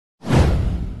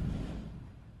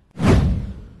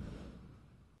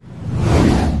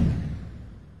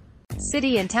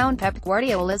City in town Pep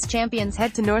Guardiola's champions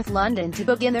head to North London to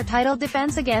begin their title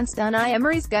defence against Unai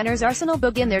Emery's Gunners. Arsenal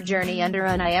begin their journey under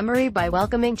Unai Emery by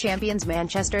welcoming champions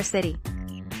Manchester City.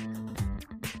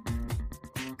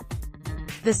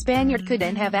 The Spaniard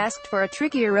couldn't have asked for a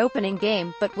trickier opening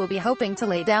game, but will be hoping to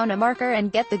lay down a marker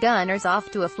and get the Gunners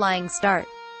off to a flying start.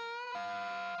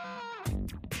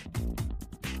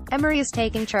 Emery is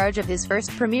taking charge of his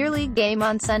first Premier League game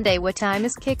on Sunday. What time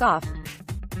is kick-off?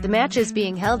 The match is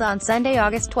being held on Sunday,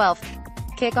 August 12th.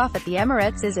 Kick-off at the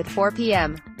Emirates is at 4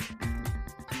 p.m.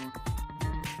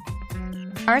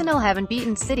 Arsenal haven't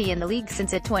beaten City in the league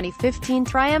since a 2015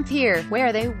 triumph here,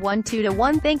 where they won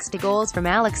 2-1 thanks to goals from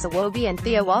Alex Iwobi and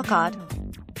Theo Walcott.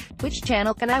 Which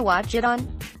channel can I watch it on?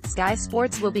 Sky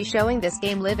Sports will be showing this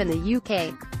game live in the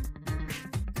UK.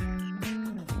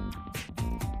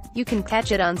 You can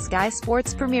catch it on Sky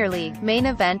Sports Premier League main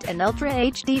event and Ultra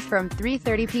HD from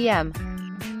 3:30 p.m.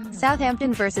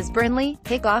 Southampton vs Burnley,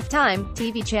 kick-off time,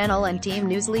 TV channel and team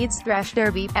news. Leeds Thrash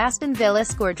Derby, Aston Villa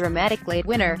score dramatic late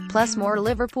winner, plus more.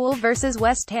 Liverpool vs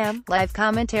West Ham, live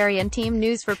commentary and team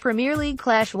news for Premier League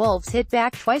clash. Wolves hit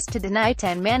back twice to deny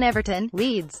 10-man Everton.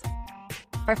 Leeds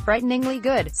are frighteningly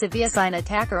good. Sevilla sign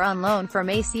attacker on loan from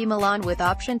AC Milan with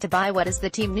option to buy. What is the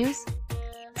team news?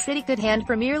 City could hand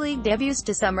Premier League debuts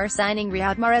to summer signing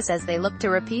Riyad Mahrez as they look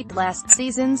to repeat last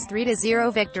season's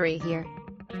 3-0 victory here.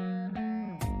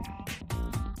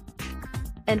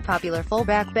 And popular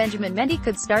fullback Benjamin Mendy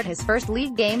could start his first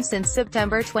league game since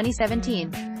September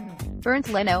 2017. Bernd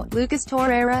Leno, Lucas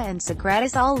Torreira and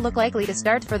Socrates all look likely to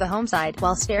start for the home side,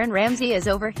 whilst Aaron Ramsey is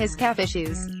over his calf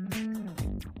issues.